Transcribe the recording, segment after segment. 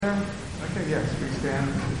Yes, we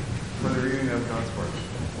stand for the reading of God's Word.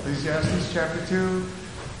 Ecclesiastes chapter 2,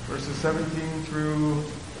 verses 17 through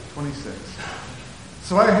 26.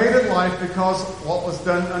 So I hated life because what was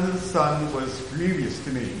done under the sun was grievous to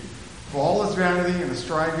me, for all is vanity and the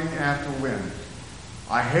striving after wind.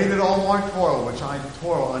 I hated all my toil which I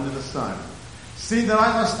toil under the sun. See that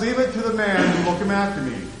I must leave it to the man who will come after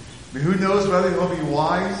me. But who knows whether he'll be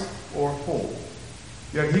wise or fool?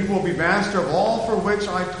 Yet he will be master of all for which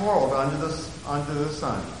I toiled under the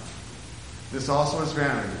sun. This also is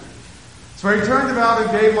vanity. So I turned about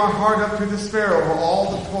and gave my heart up to despair over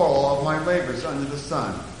all the toil of my labors under the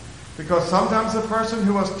sun. Because sometimes a person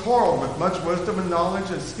who has toiled with much wisdom and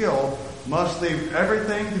knowledge and skill must leave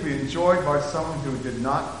everything to be enjoyed by someone who did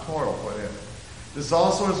not toil for it. This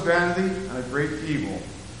also is vanity and a great evil.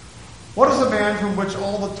 What is a man from which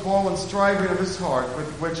all the toil and striving of his heart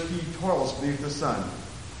with which he toils beneath the sun?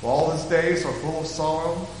 For all his days are full of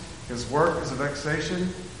sorrow. His work is a vexation.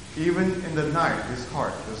 Even in the night his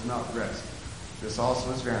heart does not rest. This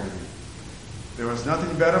also is vanity. There is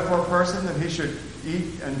nothing better for a person than he should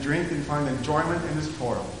eat and drink and find enjoyment in his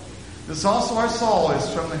toil. This also I saw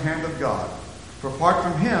is from the hand of God. For apart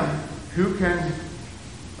from him who can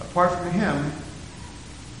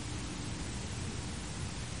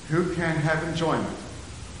have enjoyment?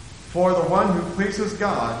 For the one who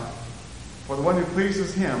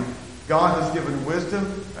pleases him, God has given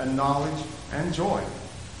wisdom and knowledge and joy.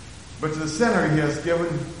 But to the sinner he has given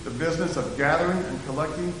the business of gathering and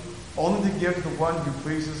collecting, only to give to the one who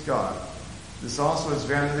pleases God. This also is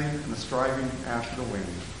vanity and the striving after the wind.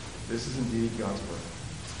 This is indeed God's word.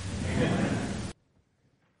 Amen.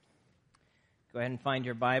 Go ahead and find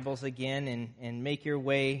your Bibles again and make your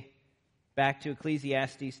way back to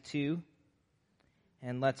Ecclesiastes 2,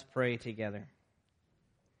 and let's pray together.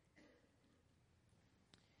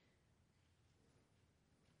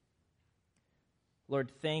 Lord,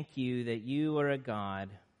 thank you that you are a God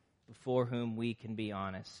before whom we can be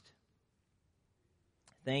honest.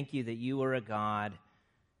 Thank you that you are a God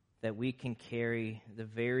that we can carry the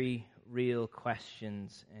very real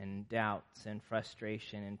questions and doubts and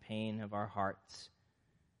frustration and pain of our hearts,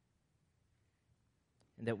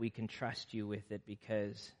 and that we can trust you with it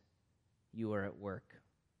because you are at work.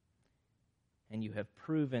 And you have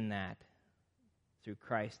proven that through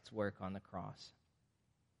Christ's work on the cross.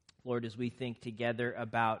 Lord, as we think together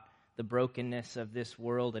about the brokenness of this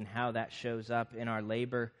world and how that shows up in our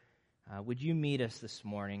labor, would you meet us this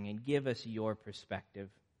morning and give us your perspective?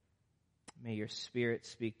 May your Spirit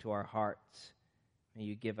speak to our hearts. May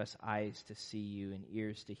you give us eyes to see you and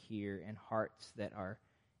ears to hear and hearts that are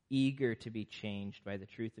eager to be changed by the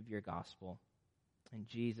truth of your gospel. In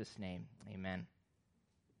Jesus' name, amen.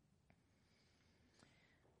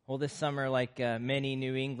 Well, this summer, like many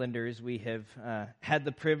New Englanders, we have had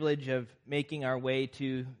the privilege of making our way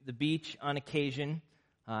to the beach on occasion,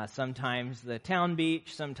 sometimes the town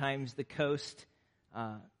beach, sometimes the coast.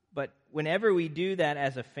 But whenever we do that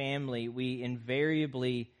as a family, we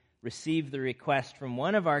invariably receive the request from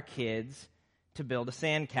one of our kids to build a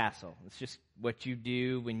sandcastle. It's just what you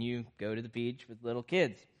do when you go to the beach with little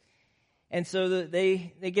kids. And so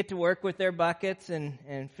they get to work with their buckets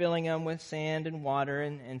and filling them with sand and water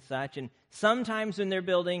and such. And sometimes when they're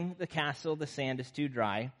building the castle, the sand is too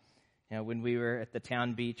dry. You know, when we were at the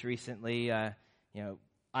town beach recently,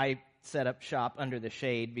 I set up shop under the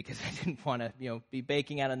shade because I didn't want to, be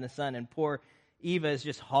baking out in the sun. And poor Eva is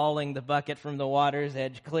just hauling the bucket from the water's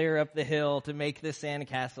edge clear up the hill to make this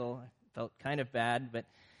sandcastle. I felt kind of bad, but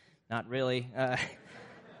not really.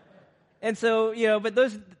 And so, but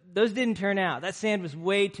those didn't turn out. That sand was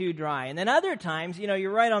way too dry. And then other times,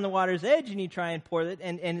 you're right on the water's edge and you try and pour it,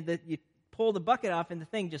 and you pull the bucket off and the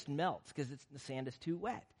thing just melts because the sand is too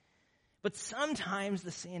wet. But sometimes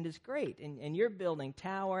the sand is great, and you're building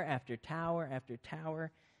tower after tower after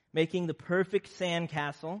tower, making the perfect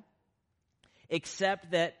sandcastle,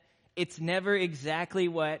 except that it's never exactly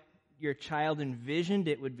what your child envisioned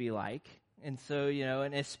it would be like. And so,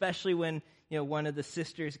 and especially when one of the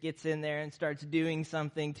sisters gets in there and starts doing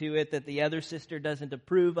something to it that the other sister doesn't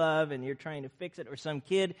approve of, and you're trying to fix it, or some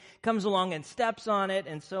kid comes along and steps on it,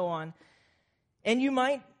 and so on. And you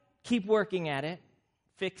might keep working at it,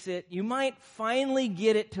 fix it. You might finally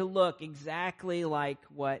get it to look exactly like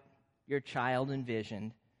what your child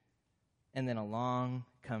envisioned. And then along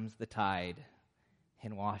comes the tide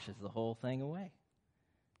and washes the whole thing away.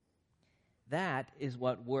 That is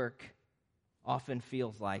what work often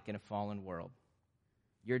feels like in a fallen world.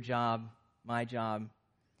 Your job, my job.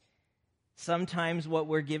 Sometimes what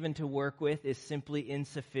we're given to work with is simply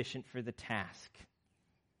insufficient for the task.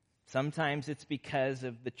 Sometimes it's because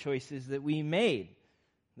of the choices that we made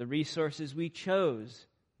the resources we chose,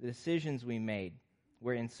 the decisions we made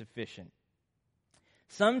were insufficient.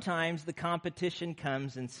 Sometimes the competition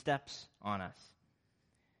comes and steps on us.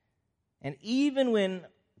 And even when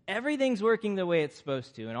everything's working the way it's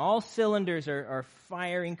supposed to and all cylinders are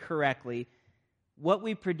firing correctly, what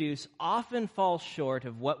we produce often falls short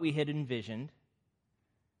of what we had envisioned,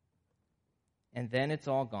 and then it's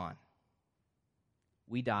all gone.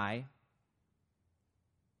 We die,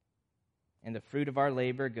 and the fruit of our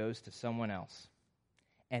labor goes to someone else.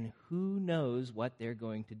 And who knows what they're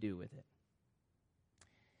going to do with it?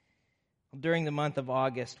 During the month of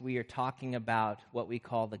August, we are talking about what we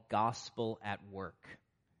call the gospel at work.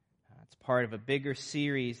 It's part of a bigger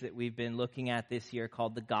series that we've been looking at this year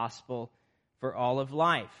called the Gospel for All of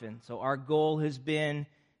Life. And so our goal has been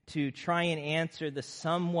to try and answer the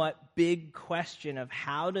somewhat big question of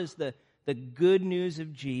how does the good news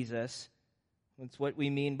of Jesus, that's what we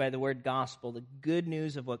mean by the word gospel, the good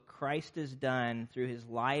news of what Christ has done through his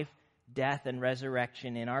life, death, and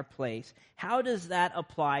resurrection in our place, how does that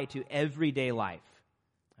apply to everyday life?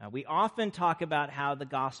 We often talk about how the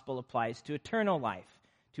gospel applies to eternal life,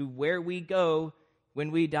 to where we go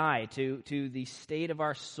when we die, to the state of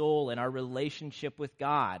our soul and our relationship with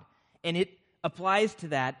God. And it applies to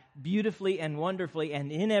that beautifully and wonderfully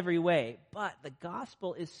and in every way. But the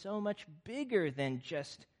gospel is so much bigger than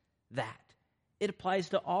just that. It applies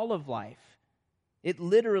to all of life. It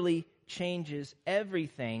literally changes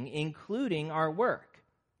everything, including our work.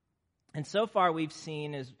 And so far we've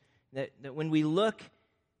seen is that when we look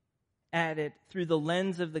at it through the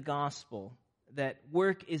lens of the gospel, that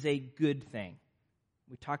work is a good thing.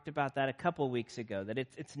 We talked about that a couple weeks ago, that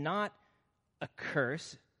it's not a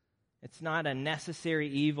curse. It's not a necessary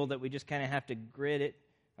evil that we just kind of have to grit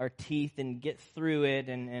our teeth and get through it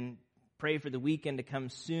and pray for the weekend to come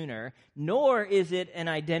sooner. Nor is it an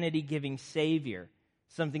identity-giving Savior,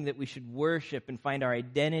 something that we should worship and find our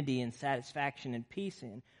identity and satisfaction and peace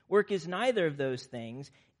in. Work is neither of those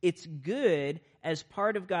things. It's good as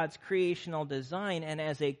part of God's creational design and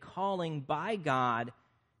as a calling by God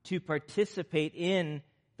to participate in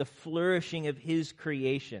the flourishing of his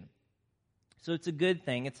creation. So it's a good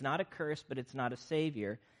thing. It's not a curse, but it's not a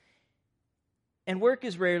savior. And work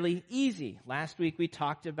is rarely easy. Last week we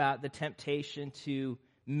talked about the temptation to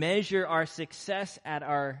measure our success at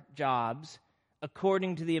our jobs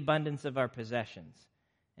according to the abundance of our possessions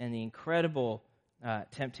and the incredible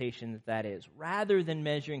temptation that is, rather than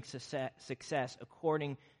measuring success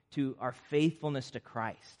according to our faithfulness to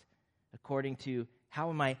Christ, according to how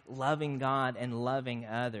am I loving God and loving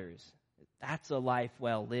others. That's a life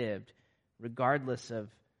well lived, regardless of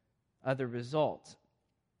other results.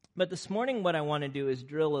 But this morning what I want to do is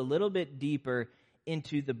drill a little bit deeper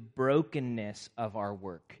into the brokenness of our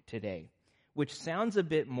work today, which sounds a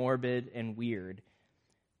bit morbid and weird,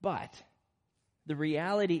 but the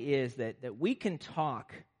reality is that we can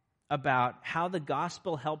talk about how the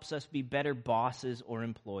gospel helps us be better bosses or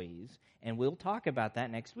employees, and we'll talk about that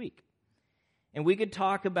next week. And we could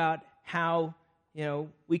talk about how,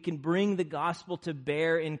 we can bring the gospel to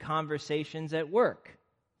bear in conversations at work,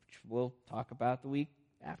 which we'll talk about the week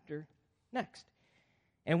after next.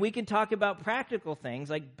 And we can talk about practical things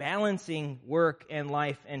like balancing work and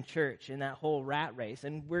life and church in that whole rat race,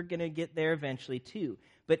 and we're going to get there eventually too.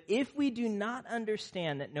 But if we do not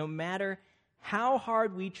understand that no matter how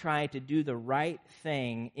hard we try to do the right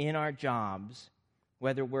thing in our jobs,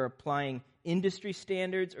 whether we're applying industry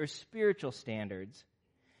standards or spiritual standards,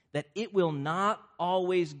 that it will not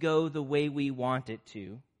always go the way we want it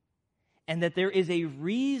to, and that there is a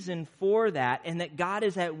reason for that, and that God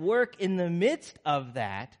is at work in the midst of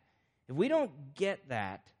that, if we don't get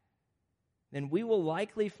that, then we will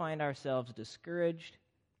likely find ourselves discouraged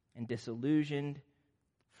and disillusioned,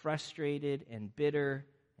 frustrated and bitter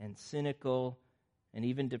and cynical and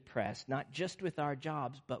even depressed, not just with our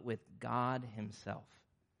jobs, but with God himself.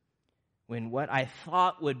 When what I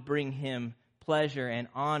thought would bring him pleasure and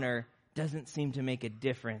honor doesn't seem to make a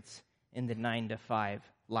difference in the 9-to-5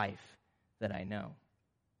 life that I know.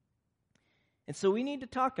 And so we need to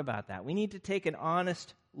talk about that. We need to take an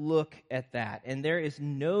honest look at that. And there is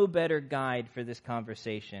no better guide for this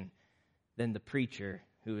conversation than the preacher,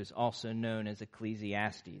 who is also known as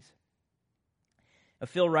Ecclesiastes.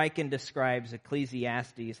 Phil Ryken describes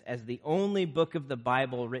Ecclesiastes as the only book of the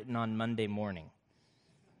Bible written on Monday morning.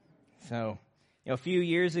 So, a few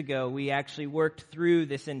years ago, we actually worked through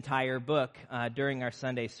this entire book during our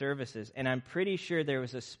Sunday services, and I'm pretty sure there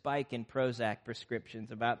was a spike in Prozac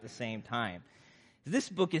prescriptions about the same time. This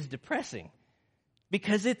book is depressing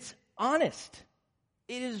because it's honest.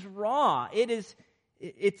 It is raw. It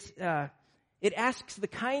asks the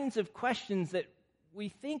kinds of questions that we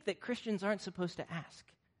think that Christians aren't supposed to ask.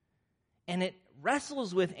 And it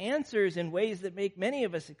wrestles with answers in ways that make many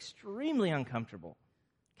of us extremely uncomfortable.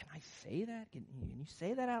 Can I say that? Can you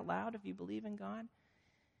say that out loud if you believe in God?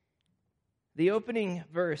 The opening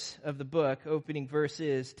verse of the book, opening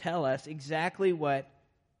verses, tell us exactly what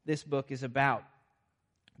this book is about.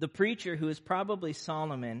 The preacher, who is probably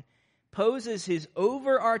Solomon, poses his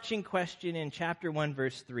overarching question in chapter 1,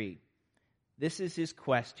 verse 3. This is his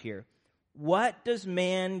quest here. What does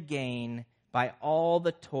man gain by all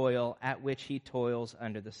the toil at which he toils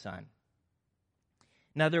under the sun?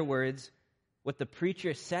 In other words, what the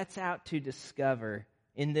preacher sets out to discover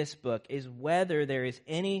in this book is whether there is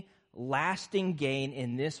any lasting gain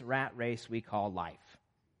in this rat race we call life.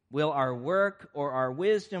 Will our work or our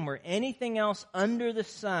wisdom or anything else under the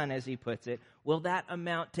sun, as he puts it, will that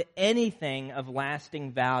amount to anything of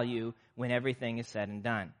lasting value when everything is said and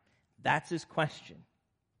done? That's his question.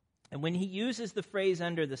 And when he uses the phrase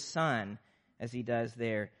under the sun, as he does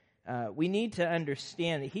there, we need to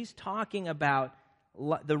understand that he's talking about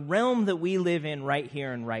the realm that we live in right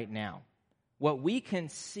here and right now. What we can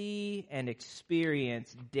see and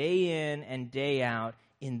experience day in and day out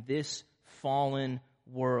in this fallen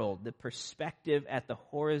world, the perspective at the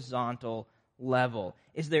horizontal level.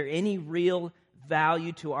 Is there any real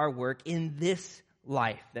value to our work in this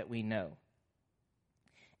life that we know?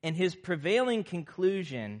 And his prevailing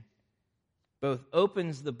conclusion both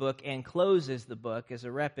opens the book and closes the book as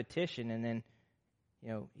a repetition, and then,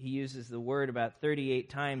 he uses the word about 38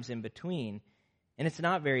 times in between, and it's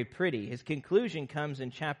not very pretty. His conclusion comes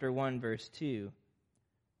in chapter 1, verse 2.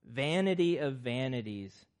 Vanity of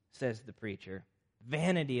vanities, says the preacher.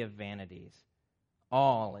 Vanity of vanities.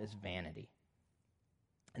 All is vanity.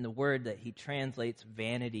 And the word that he translates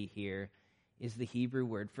vanity here is the Hebrew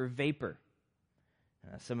word for vapor.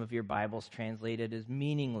 Some of your Bibles translate it as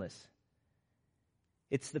meaningless.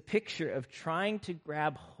 It's the picture of trying to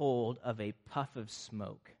grab hold of a puff of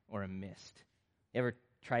smoke or a mist. You ever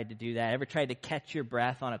tried to do that? Ever tried to catch your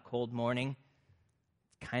breath on a cold morning?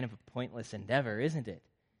 It's kind of a pointless endeavor, isn't it?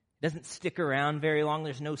 It doesn't stick around very long.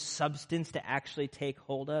 There's no substance to actually take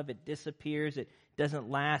hold of. It disappears. It doesn't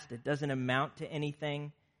last. It doesn't amount to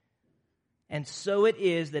anything. And so it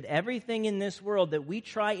is that everything in this world that we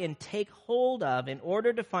try and take hold of in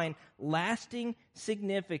order to find lasting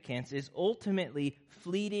significance is ultimately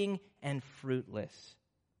fleeting and fruitless.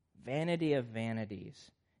 Vanity of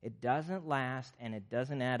vanities. It doesn't last and it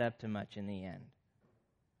doesn't add up to much in the end.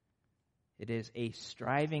 It is a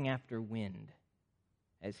striving after wind,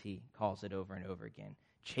 as he calls it over and over again.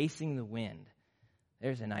 Chasing the wind.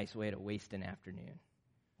 There's a nice way to waste an afternoon.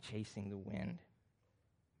 Chasing the wind.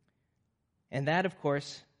 And that, of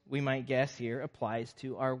course, we might guess here, applies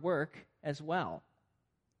to our work as well.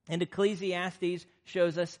 And Ecclesiastes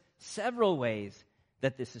shows us several ways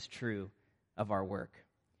that this is true of our work.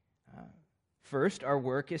 First, our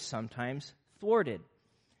work is sometimes thwarted.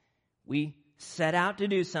 We set out to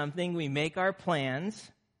do something, we make our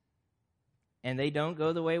plans, and they don't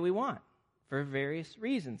go the way we want for various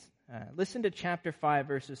reasons. Listen to chapter 5,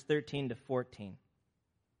 verses 13 to 14.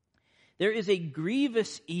 There is a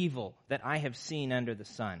grievous evil that I have seen under the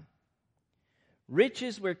sun.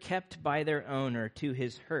 Riches were kept by their owner to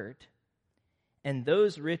his hurt, and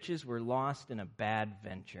those riches were lost in a bad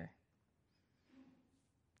venture.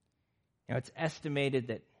 Now, it's estimated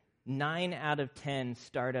that 9 out of 10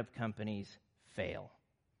 startup companies fail.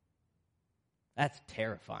 That's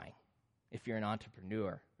terrifying if you're an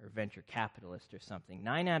entrepreneur or venture capitalist or something.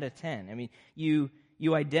 9 out of 10. I mean, you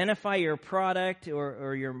identify your product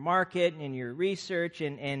or your market and your research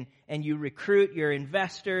and you recruit your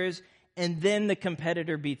investors, and then the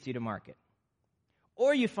competitor beats you to market.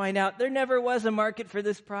 Or you find out there never was a market for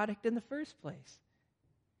this product in the first place.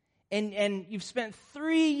 And you've spent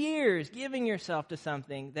 3 years giving yourself to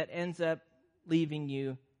something that ends up leaving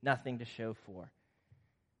you nothing to show for.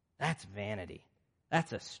 That's vanity.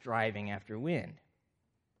 That's a striving after wind.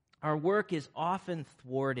 Our work is often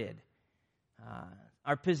thwarted.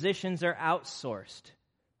 Our positions are outsourced,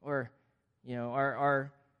 or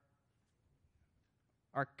our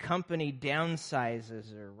company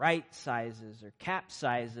downsizes or right sizes or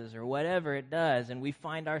capsizes or whatever it does, and we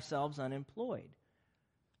find ourselves unemployed.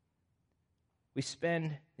 We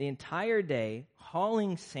spend the entire day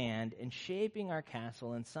hauling sand and shaping our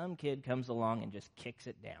castle, and some kid comes along and just kicks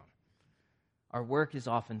it down. Our work is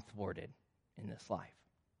often thwarted in this life.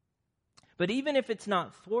 But even if it's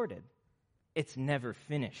not thwarted, it's never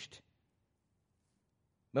finished.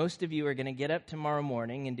 Most of you are going to get up tomorrow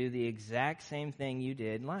morning and do the exact same thing you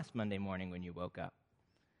did last Monday morning when you woke up.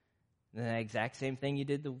 The exact same thing you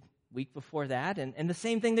did the week before that, and the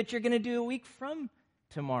same thing that you're going to do a week from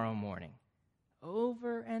tomorrow morning.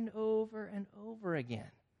 Over and over and over again.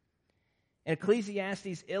 And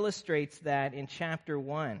Ecclesiastes illustrates that in chapter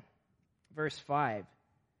 1, verse 5.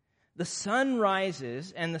 The sun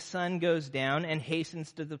rises and the sun goes down and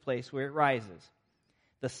hastens to the place where it rises.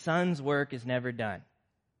 The sun's work is never done.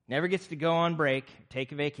 Never gets to go on break,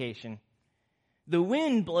 take a vacation. The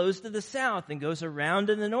wind blows to the south and goes around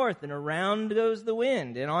to the north, and around goes the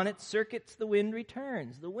wind, and on its circuits the wind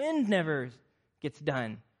returns. The wind never gets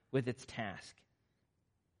done with its task.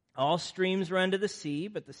 All streams run to the sea,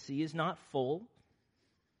 but the sea is not full.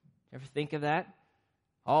 Ever think of that?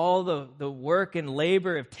 All the work and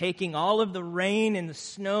labor of taking all of the rain and the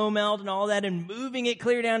snow melt and all that and moving it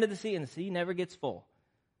clear down to the sea, and the sea never gets full.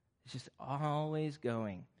 It's just always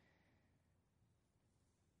going.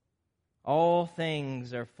 All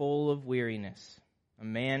things are full of weariness. A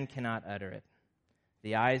man cannot utter it.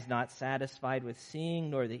 The eye is not satisfied with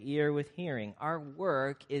seeing, nor the ear with hearing. Our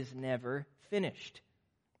work is never finished.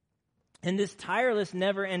 And this tireless,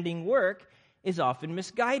 never-ending work is often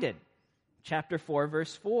misguided. Chapter 4,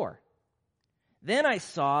 verse 4. Then I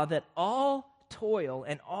saw that all toil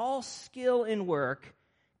and all skill in work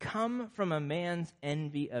come from a man's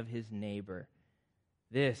envy of his neighbor.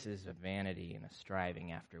 This is a vanity and a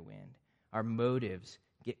striving after wind. Our motives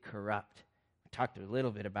get corrupt. We talked a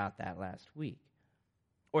little bit about that last week.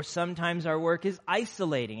 Or sometimes our work is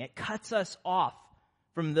isolating. It cuts us off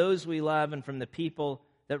from those we love and from the people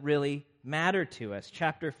that really matter to us.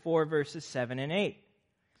 Chapter 4, verses 7 and 8.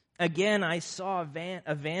 Again, I saw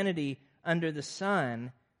a vanity under the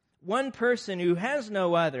sun, one person who has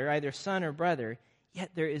no other, either son or brother,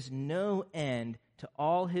 yet there is no end to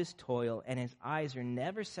all his toil, and his eyes are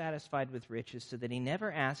never satisfied with riches, so that he never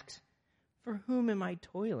asks, for whom am I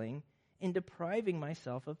toiling in depriving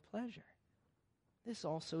myself of pleasure? This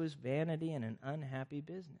also is vanity and an unhappy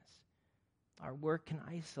business. Our work can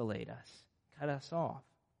isolate us, cut us off.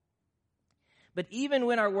 But even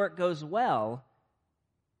when our work goes well,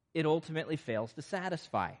 it ultimately fails to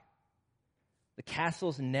satisfy. The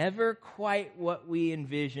castle's never quite what we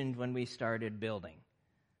envisioned when we started building.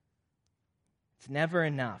 It's never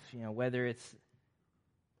enough, whether it's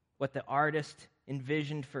what the artist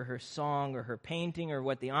envisioned for her song or her painting or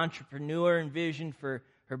what the entrepreneur envisioned for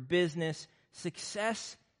her business.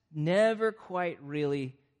 Success never quite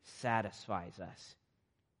really satisfies us.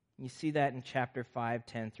 You see that in chapter 5,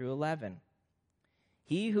 10 through 11.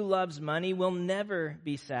 He who loves money will never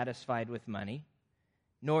be satisfied with money,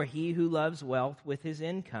 nor he who loves wealth with his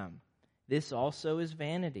income. This also is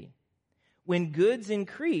vanity. When goods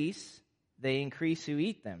increase, they increase who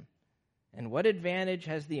eat them. And what advantage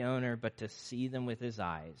has the owner but to see them with his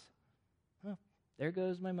eyes? Well, there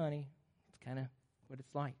goes my money. It's kind of what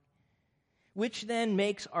it's like. Which then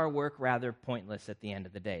makes our work rather pointless at the end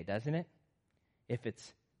of the day, doesn't it? If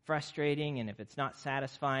it's frustrating and if it's not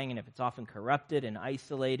satisfying and if it's often corrupted and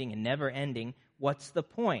isolating and never ending, what's the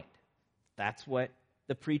point? That's what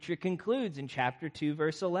the preacher concludes in chapter 2,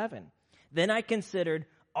 verse 11. Then I considered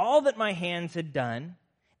all that my hands had done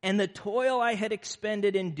and the toil I had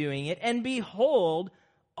expended in doing it, and behold,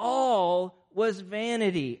 all was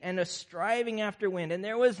vanity and a striving after wind, and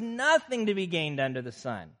there was nothing to be gained under the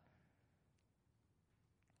sun.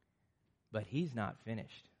 But he's not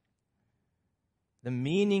finished. The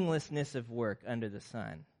meaninglessness of work under the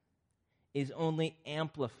sun is only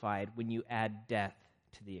amplified when you add death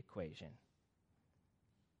to the equation.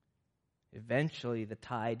 Eventually, the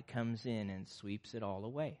tide comes in and sweeps it all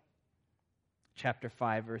away. Chapter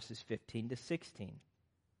 5, verses 15 to 16.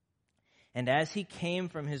 And as he came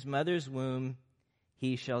from his mother's womb,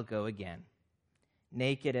 he shall go again,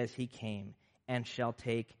 naked as he came, and shall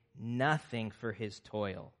take nothing for his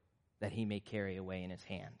toil that he may carry away in his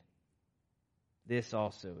hand. This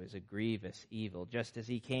also is a grievous evil. Just as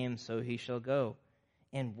he came, so he shall go.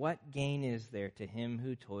 And what gain is there to him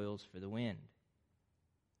who toils for the wind?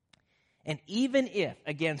 And even if,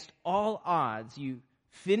 against all odds, you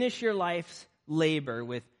finish your life's labor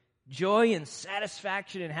with joy and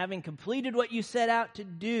satisfaction and having completed what you set out to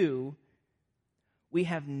do, we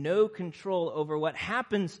have no control over what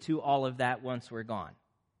happens to all of that once we're gone.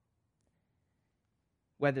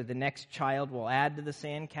 Whether the next child will add to the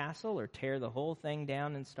sandcastle or tear the whole thing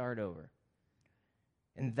down and start over.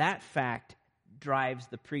 And that fact drives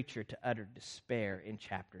the preacher to utter despair in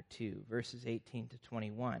chapter 2, verses 18 to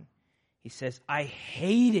 21. He says, I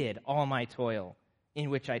hated all my toil in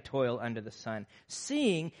which I toil under the sun,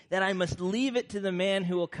 seeing that I must leave it to the man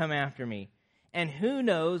who will come after me. And who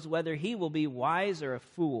knows whether he will be wise or a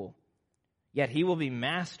fool. Yet he will be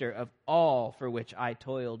master of all for which I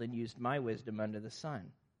toiled and used my wisdom under the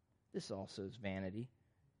sun. This also is vanity.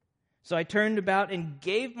 So I turned about and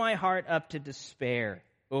gave my heart up to despair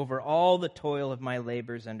over all the toil of my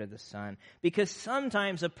labors under the sun. Because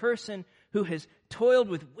sometimes a person who has toiled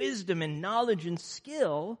with wisdom and knowledge and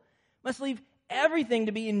skill must leave everything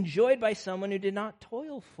to be enjoyed by someone who did not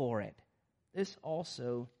toil for it. This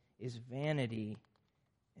also is vanity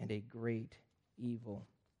and a great evil.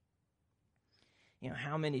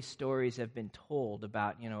 How many stories have been told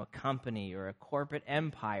about, a company or a corporate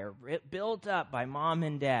empire built up by mom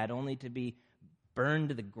and dad only to be burned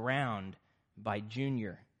to the ground by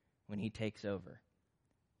Junior when he takes over.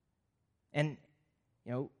 And,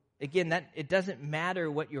 again, that it doesn't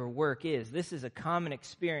matter what your work is. This is a common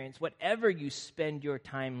experience, whatever you spend your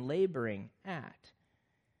time laboring at.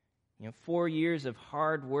 4 years of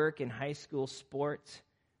hard work in high school sports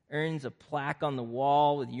earns a plaque on the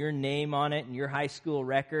wall with your name on it and your high school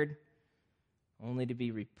record, only to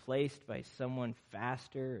be replaced by someone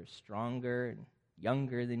faster or stronger and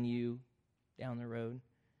younger than you down the road.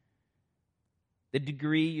 The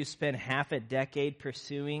degree you spend half a decade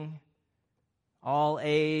pursuing, all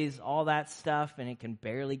A's, all that stuff, and it can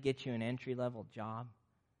barely get you an entry-level job.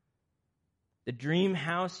 The dream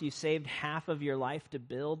house you saved half of your life to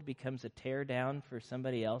build becomes a tear-down for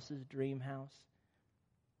somebody else's dream house.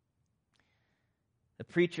 The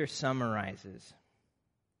preacher summarizes,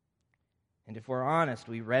 and if we're honest,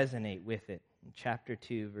 we resonate with it in chapter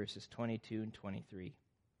 2, verses 22 and 23.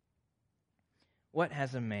 What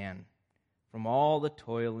has a man from all the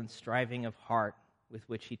toil and striving of heart with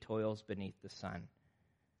which he toils beneath the sun?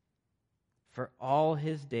 For all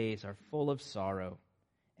his days are full of sorrow,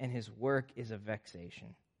 and his work is a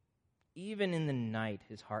vexation. Even in the night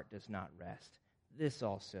his heart does not rest. This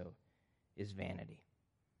also is vanity.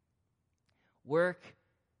 Work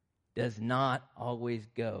does not always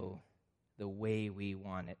go the way we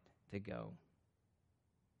want it to go.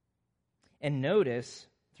 And notice,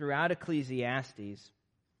 throughout Ecclesiastes,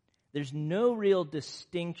 there's no real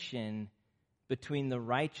distinction between the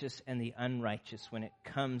righteous and the unrighteous when it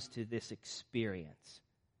comes to this experience.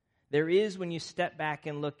 There is when you step back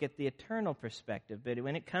and look at the eternal perspective, but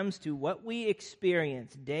when it comes to what we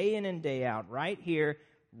experience day in and day out, right here,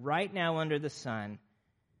 right now under the sun,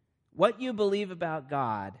 what you believe about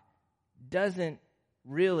God doesn't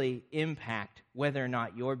really impact whether or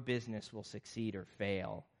not your business will succeed or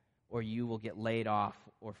fail, or you will get laid off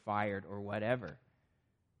or fired or whatever.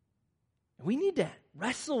 We need to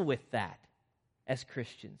wrestle with that as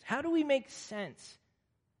Christians. How do we make sense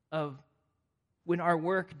of when our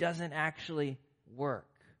work doesn't actually work?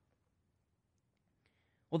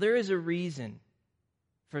 Well, there is a reason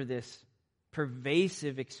for this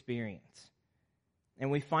pervasive experience. And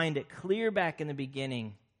we find it clear back in the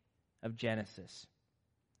beginning of Genesis.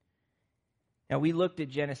 Now, we looked at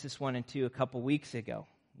Genesis 1 and 2 a couple weeks ago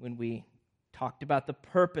when we talked about the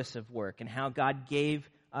purpose of work and how God gave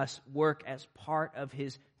us work as part of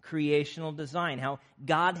his creational design, how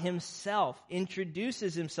God himself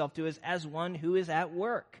introduces himself to us as one who is at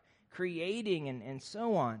work, creating and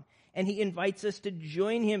so on. And he invites us to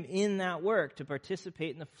join him in that work, to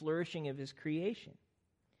participate in the flourishing of his creation.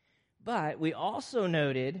 But we also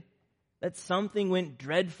noted that something went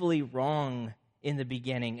dreadfully wrong in the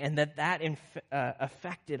beginning, and that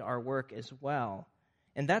affected our work as well.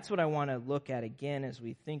 And that's what I want to look at again as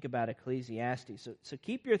we think about Ecclesiastes. So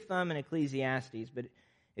keep your thumb in Ecclesiastes, but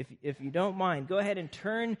if you don't mind, go ahead and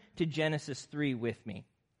turn to Genesis 3 with me.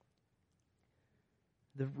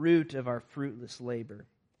 The root of our fruitless labor.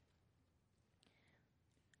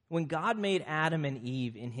 When God made Adam and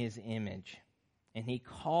Eve in his image, and he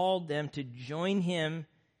called them to join him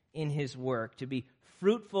in his work, to be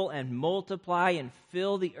fruitful and multiply and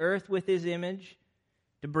fill the earth with his image,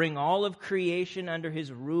 to bring all of creation under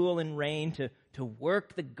his rule and reign, to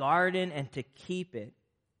work the garden and to keep it.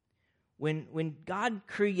 When God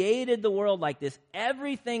created the world like this,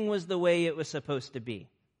 everything was the way it was supposed to be.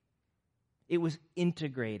 It was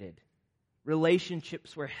integrated.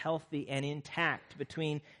 Relationships were healthy and intact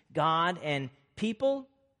between God and people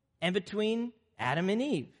and between Adam and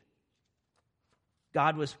Eve.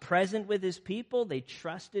 God was present with his people. They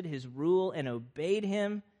trusted his rule and obeyed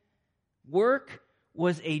him. Work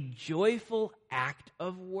was a joyful act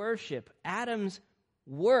of worship. Adam's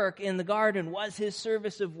work in the garden was his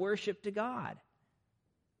service of worship to God.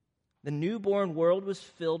 The newborn world was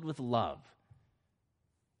filled with love.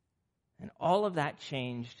 And all of that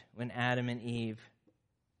changed when Adam and Eve,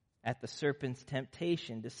 at the serpent's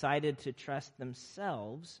temptation, decided to trust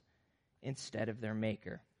themselves instead of their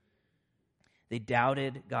Maker. They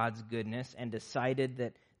doubted God's goodness and decided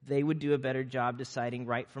that they would do a better job deciding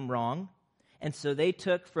right from wrong. And so they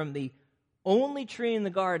took from the only tree in the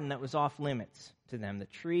garden that was off limits to them, the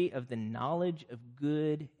tree of the knowledge of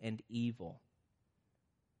good and evil.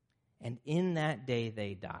 And in that day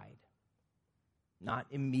they died. Not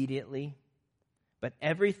immediately, but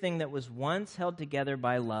everything that was once held together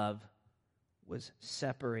by love was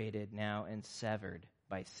separated now and severed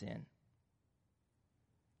by sin.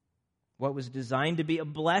 What was designed to be a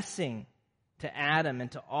blessing to Adam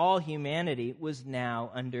and to all humanity was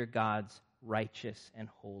now under God's righteous and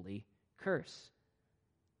holy curse.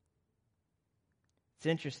 It's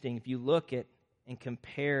interesting if you look at and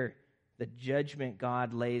compare the judgment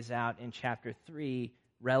God lays out in chapter 3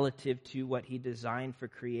 relative to what he designed for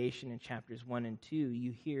creation in chapters 1 and 2,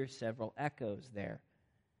 you hear several echoes there.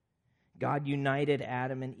 God united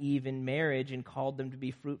Adam and Eve in marriage and called them to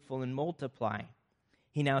be fruitful and multiply.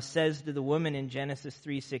 He now says to the woman in Genesis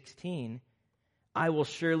 3:16, I will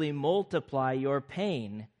surely multiply your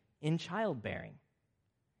pain in childbearing.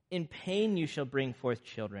 In pain you shall bring forth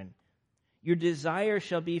children. Your desire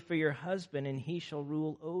shall be for your husband, and he shall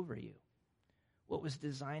rule over you. What was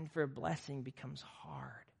designed for a blessing becomes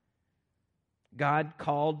hard. God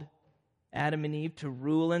called Adam and Eve to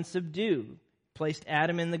rule and subdue, placed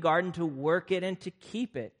Adam in the garden to work it and to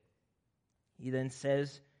keep it. He then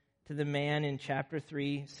says to the man in chapter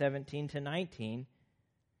 3, 17 to 19,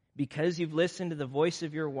 because you've listened to the voice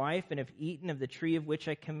of your wife and have eaten of the tree of which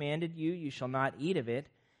I commanded you, you shall not eat of it.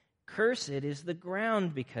 Cursed is the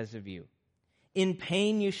ground because of you. In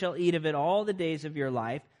pain you shall eat of it all the days of your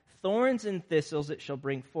life. Thorns and thistles it shall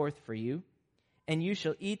bring forth for you. And you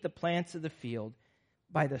shall eat the plants of the field.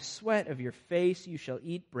 By the sweat of your face you shall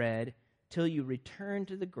eat bread till you return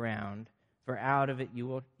to the ground, for out of it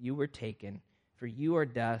you were taken. For you are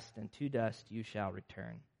dust, and to dust you shall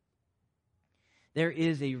return. There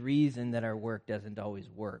is a reason that our work doesn't always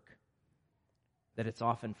work, that it's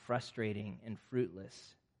often frustrating and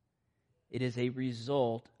fruitless. It is a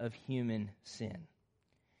result of human sin,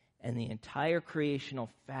 and the entire creational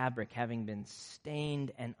fabric having been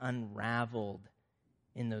stained and unraveled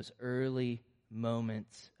in those early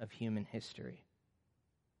moments of human history.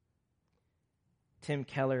 Tim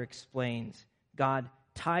Keller explains, God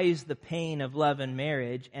ties the pain of love and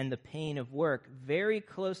marriage and the pain of work very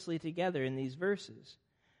closely together in these verses.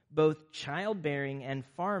 Both childbearing and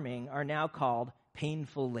farming are now called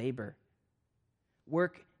painful labor.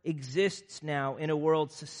 Work exists now in a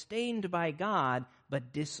world sustained by God,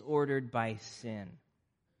 but disordered by sin.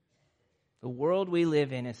 The world we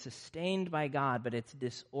live in is sustained by God, but it's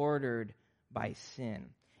disordered by sin.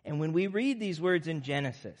 And when we read these words in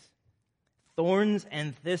Genesis, thorns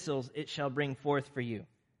and thistles it shall bring forth for you.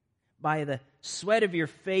 By the sweat of your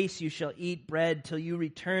face you shall eat bread till you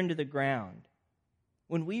return to the ground.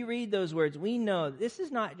 When we read those words, we know this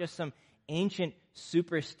is not just some ancient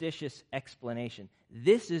superstitious explanation.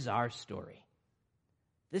 This is our story.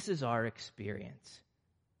 This is our experience.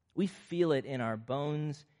 We feel it in our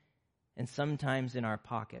bones and sometimes in our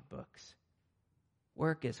pocketbooks.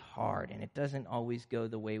 Work is hard, and it doesn't always go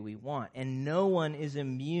the way we want. And no one is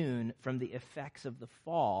immune from the effects of the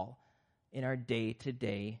fall in our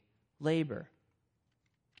day-to-day labor.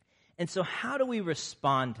 And so how do we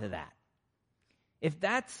respond to that? If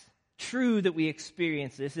that's true that we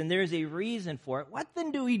experience this, and there's a reason for it, what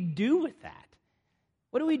then do we do with that?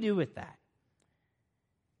 What do we do with that?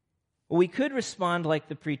 Well, we could respond like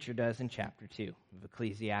the preacher does in chapter 2 of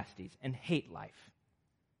Ecclesiastes and hate life.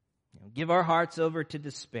 Give our hearts over to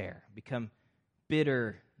despair, become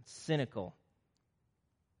bitter, cynical.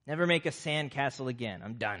 Never make a sandcastle again.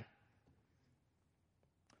 I'm done.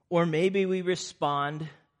 Or maybe we respond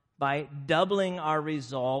by doubling our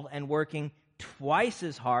resolve and working twice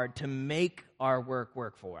as hard to make our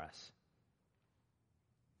work for us.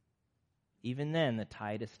 Even then, the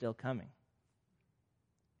tide is still coming.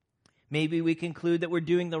 Maybe we conclude that we're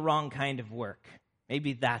doing the wrong kind of work.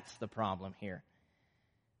 Maybe that's the problem here.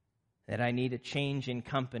 That I need a change in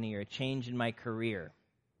company or a change in my career.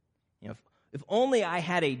 If only I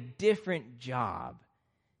had a different job,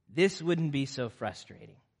 this wouldn't be so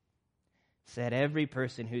frustrating. Said every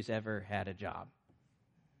person who's ever had a job.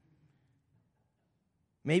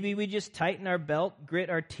 Maybe we just tighten our belt, grit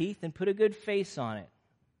our teeth, and put a good face on it.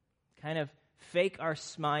 Kind of fake our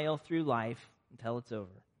smile through life until it's over.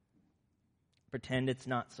 Pretend it's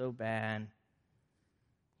not so bad.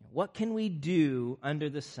 What can we do under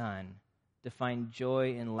the sun to find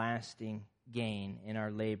joy and lasting gain in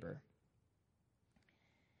our labor?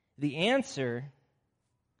 The answer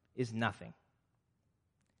is nothing,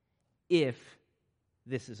 if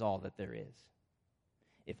this is all that there is.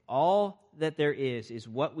 If all that there is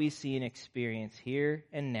what we see and experience here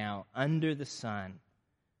and now under the sun,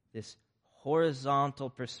 this horizontal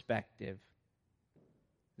perspective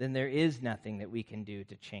then there is nothing that we can do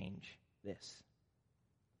to change this.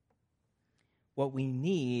 What we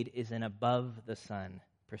need is an above-the-sun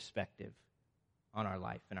perspective on our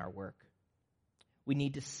life and our work. We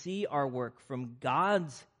need to see our work from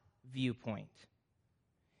God's viewpoint.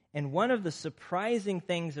 And one of the surprising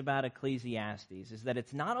things about Ecclesiastes is that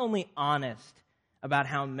it's not only honest about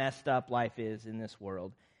how messed up life is in this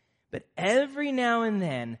world, but every now and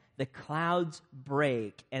then the clouds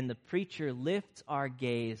break and the preacher lifts our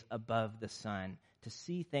gaze above the sun to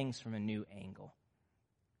see things from a new angle.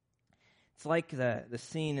 It's like the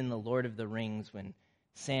scene in The Lord of the Rings when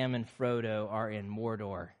Sam and Frodo are in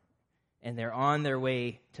Mordor and they're on their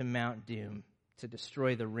way to Mount Doom to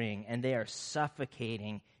destroy the ring, and they are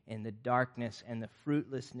suffocating in the darkness and the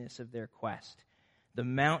fruitlessness of their quest. The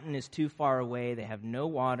mountain is too far away. They have no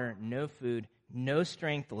water, no food, no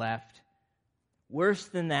strength left. Worse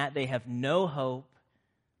than that, they have no hope.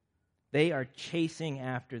 They are chasing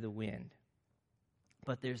after the wind.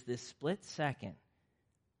 But there's this split second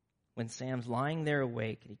when Sam's lying there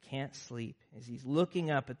awake and he can't sleep as he's looking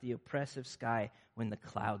up at the oppressive sky when the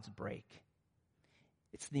clouds break.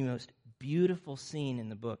 It's the most beautiful scene in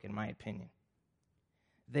the book, in my opinion.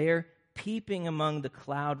 There, peeping among the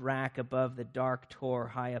cloud rack above the dark tor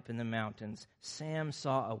high up in the mountains, Sam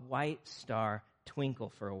saw a white star twinkle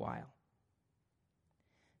for a while.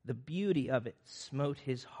 The beauty of it smote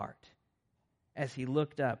his heart as he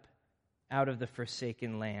looked up out of the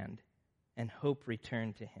forsaken land, and hope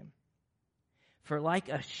returned to him. For like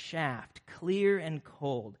a shaft, clear and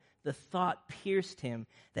cold, the thought pierced him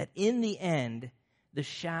that in the end, the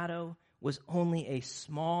shadow was only a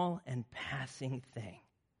small and passing thing.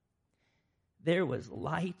 There was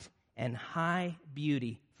light and high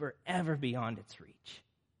beauty forever beyond its reach.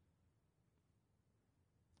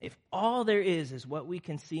 If all there is what we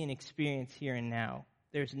can see and experience here and now,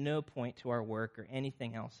 there's no point to our work or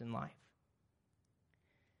anything else in life.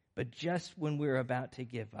 But just when we're about to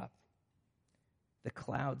give up, the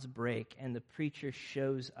clouds break and the preacher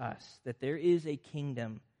shows us that there is a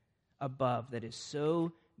kingdom above that is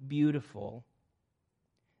so beautiful.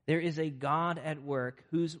 There is a God at work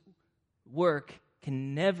whose work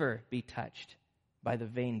can never be touched by the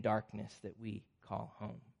vain darkness that we call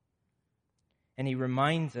home. And he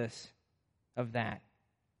reminds us of that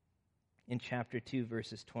in chapter 2,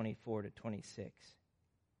 verses 24 to 26.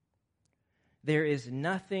 There is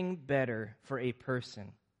nothing better for a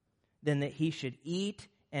person than that he should eat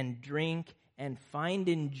and drink and find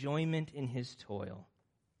enjoyment in his toil.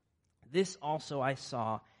 This also I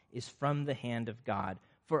saw is from the hand of God.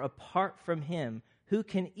 For apart from him, who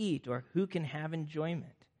can eat or who can have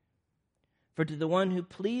enjoyment? For to the one who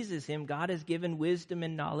pleases him, God has given wisdom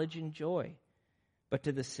and knowledge and joy. But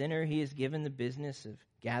to the sinner he has given the business of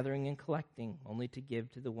gathering and collecting, only to give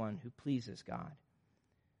to the one who pleases God.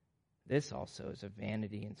 This also is a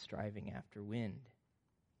vanity and striving after wind.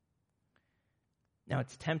 Now,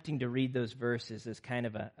 it's tempting to read those verses as kind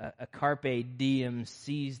of a carpe diem,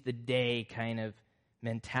 seize the day kind of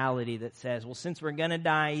mentality that says, well, since we're going to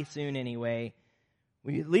die soon anyway,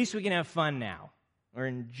 at least we can have fun now or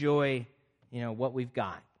enjoy, what we've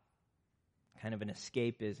got. Kind of an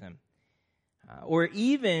escapism. Or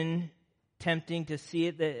even tempting to see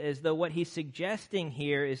it as though what he's suggesting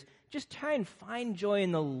here is just try and find joy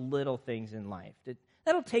in the little things in life.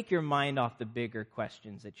 That'll take your mind off the bigger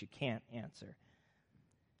questions that you can't answer.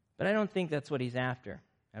 But I don't think that's what he's after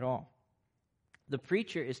at all. The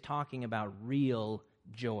preacher is talking about real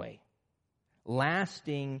joy,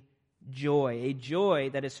 lasting joy, a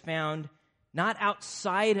joy that is found not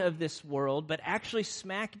outside of this world, but actually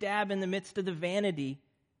smack dab in the midst of the vanity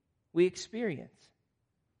we experience.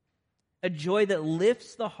 A joy that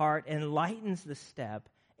lifts the heart and lightens the step,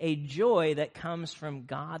 a joy that comes from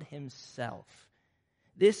God himself.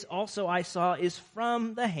 This also I saw is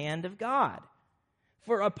from the hand of God.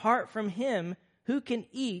 For apart from him, who can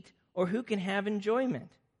eat or who can have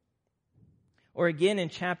enjoyment? Or again in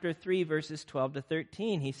chapter 3, verses 12 to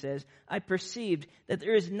 13, he says, I perceived that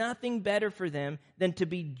there is nothing better for them than to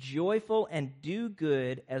be joyful and do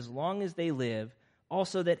good as long as they live.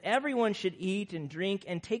 Also that everyone should eat and drink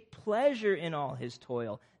and take pleasure in all his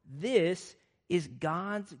toil. This is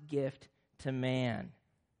God's gift to man.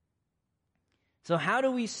 So how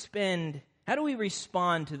do we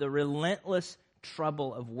respond to the relentless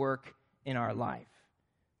trouble of work in our life?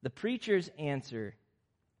 The preacher's answer,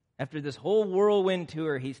 after this whole whirlwind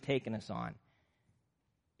tour he's taken us on,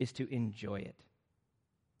 is to enjoy it.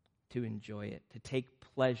 To enjoy it. To take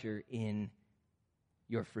pleasure in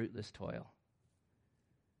your fruitless toil.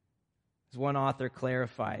 As one author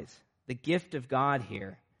clarifies, the gift of God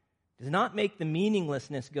here does not make the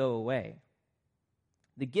meaninglessness go away.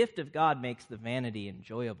 The gift of God makes the vanity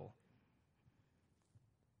enjoyable.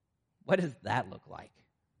 What does that look like?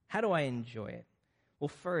 How do I enjoy it? Well,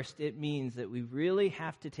 first, it means that we really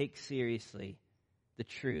have to take seriously the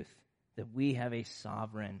truth that we have a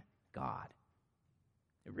sovereign God.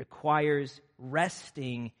 It requires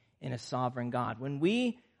resting in a sovereign God. When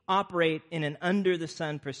we operate in an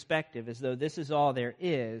under-the-sun perspective, as though this is all there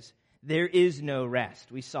is no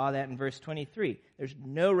rest. We saw that in verse 23. There's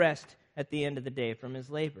no rest at the end of the day from his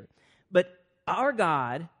labor. But our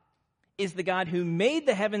God is the God who made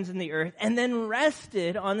the heavens and the earth and then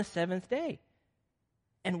rested on the seventh day.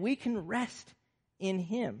 And we can rest in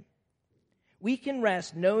him. We can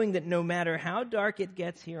rest knowing that no matter how dark it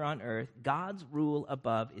gets here on earth, God's rule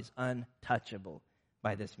above is untouchable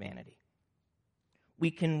by this vanity.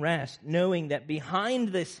 We can rest knowing that behind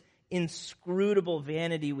this inscrutable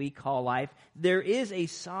vanity we call life, there is a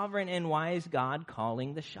sovereign and wise God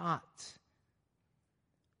calling the shots.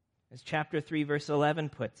 As chapter 3, verse 11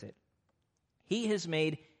 puts it, he has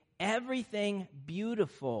made everything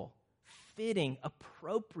beautiful, fitting,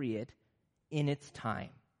 appropriate in its time.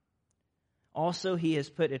 Also, he has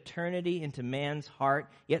put eternity into man's heart,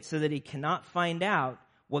 yet so that he cannot find out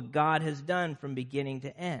what God has done from beginning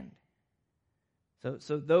to end.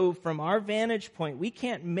 So though from our vantage point, we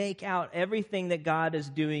can't make out everything that God is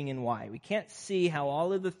doing and why. We can't see how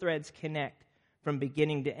all of the threads connect from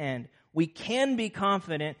beginning to end. We can be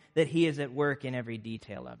confident that he is at work in every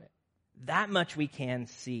detail of it. That much we can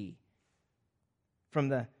see. From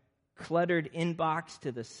the cluttered inbox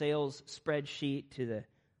to the sales spreadsheet to the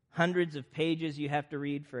hundreds of pages you have to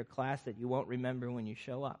read for a class that you won't remember when you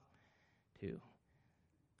show up to.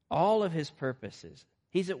 All of his purposes.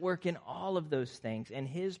 He's at work in all of those things, and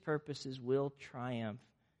his purposes will triumph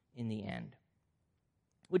in the end.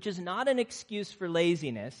 Which is not an excuse for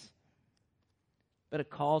laziness, but a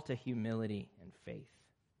call to humility and faith.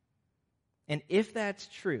 And if that's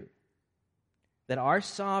true, that our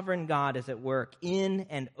sovereign God is at work in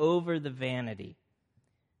and over the vanity,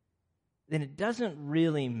 then it doesn't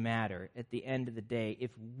really matter at the end of the day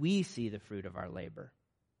if we see the fruit of our labor.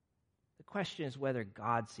 The question is whether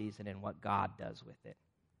God sees it and what God does with it.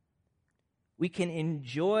 We can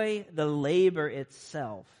enjoy the labor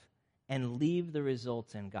itself and leave the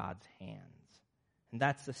results in God's hands. And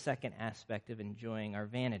that's the second aspect of enjoying our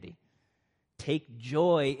vanity. Take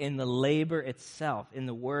joy in the labor itself, in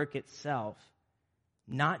the work itself,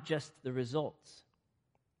 not just the results.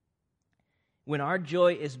 When our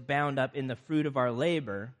joy is bound up in the fruit of our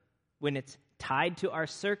labor, when it's tied to our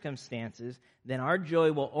circumstances, then our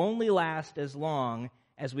joy will only last as long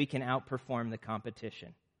as we can outperform the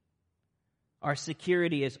competition. Our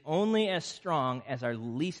security is only as strong as our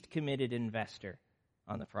least committed investor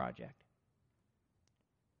on the project.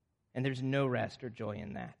 And there's no rest or joy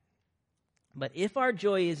in that. But if our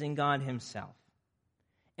joy is in God himself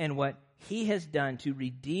and what he has done to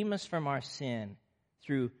redeem us from our sin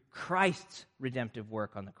through Christ's redemptive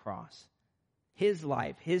work on the cross, his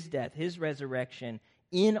life, his death, his resurrection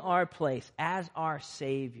in our place as our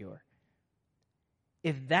Savior,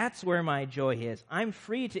 if that's where my joy is, I'm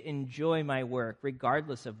free to enjoy my work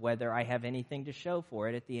regardless of whether I have anything to show for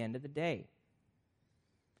it at the end of the day.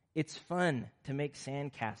 It's fun to make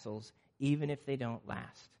sandcastles even if they don't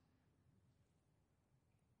last.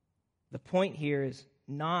 The point here is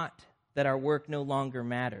not that our work no longer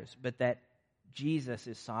matters, but that Jesus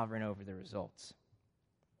is sovereign over the results.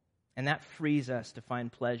 And that frees us to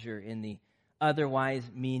find pleasure in the otherwise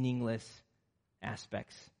meaningless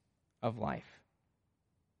aspects of life.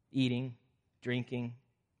 Eating, drinking,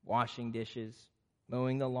 washing dishes,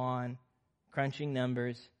 mowing the lawn, crunching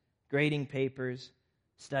numbers, grading papers,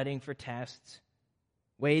 studying for tests,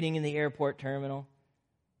 waiting in the airport terminal,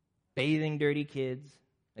 bathing dirty kids,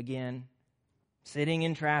 again, sitting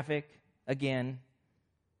in traffic, again.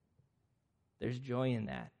 There's joy in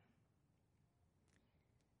that.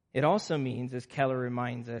 It also means, as Keller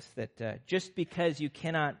reminds us, that just because you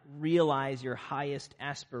cannot realize your highest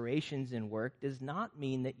aspirations in work does not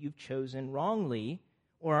mean that you've chosen wrongly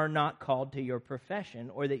or are not called to your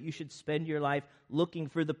profession, or that you should spend your life looking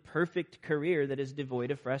for the perfect career that is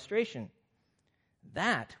devoid of frustration.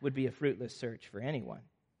 That would be a fruitless search for anyone.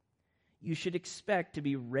 You should expect to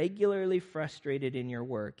be regularly frustrated in your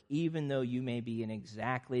work, even though you may be in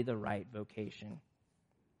exactly the right vocation.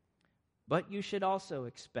 But you should also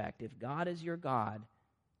expect, if God is your God,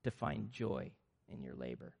 to find joy in your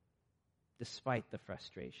labor, despite the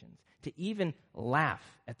frustrations, to even laugh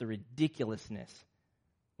at the ridiculousness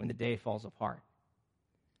when the day falls apart.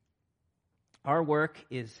 Our work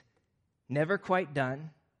is never quite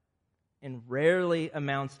done and rarely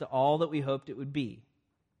amounts to all that we hoped it would be.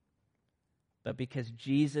 But because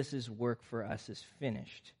Jesus' work for us is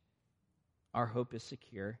finished, our hope is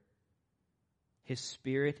secure. His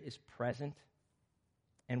Spirit is present.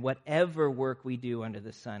 And whatever work we do under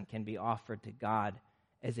the sun can be offered to God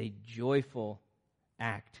as a joyful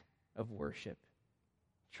act of worship,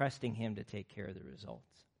 trusting Him to take care of the results.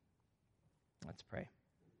 Let's pray.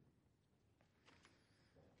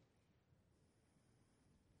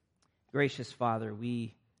 Gracious Father,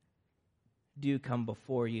 we do come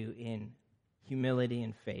before you in humility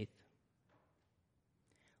and faith.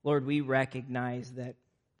 Lord, we recognize that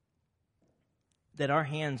our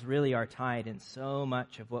hands really are tied in so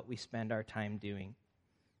much of what we spend our time doing,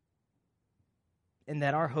 and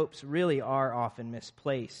that our hopes really are often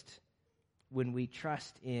misplaced when we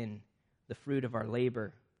trust in the fruit of our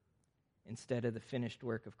labor instead of the finished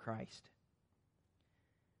work of Christ.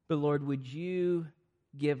 But Lord, would you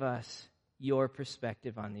give us your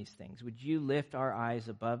perspective on these things? Would you lift our eyes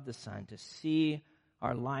above the sun to see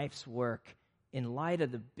our life's work in light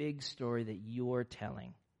of the big story that you're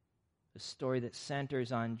telling, the story that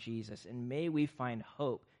centers on Jesus? And may we find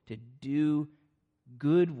hope to do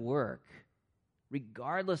good work,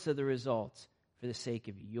 regardless of the results, for the sake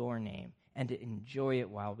of your name, and to enjoy it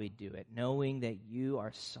while we do it, knowing that you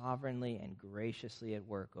are sovereignly and graciously at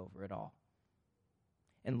work over it all.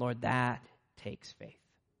 And Lord, that takes faith.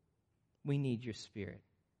 We need your Spirit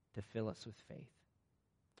to fill us with faith.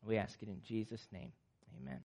 We ask it in Jesus' name. Amen.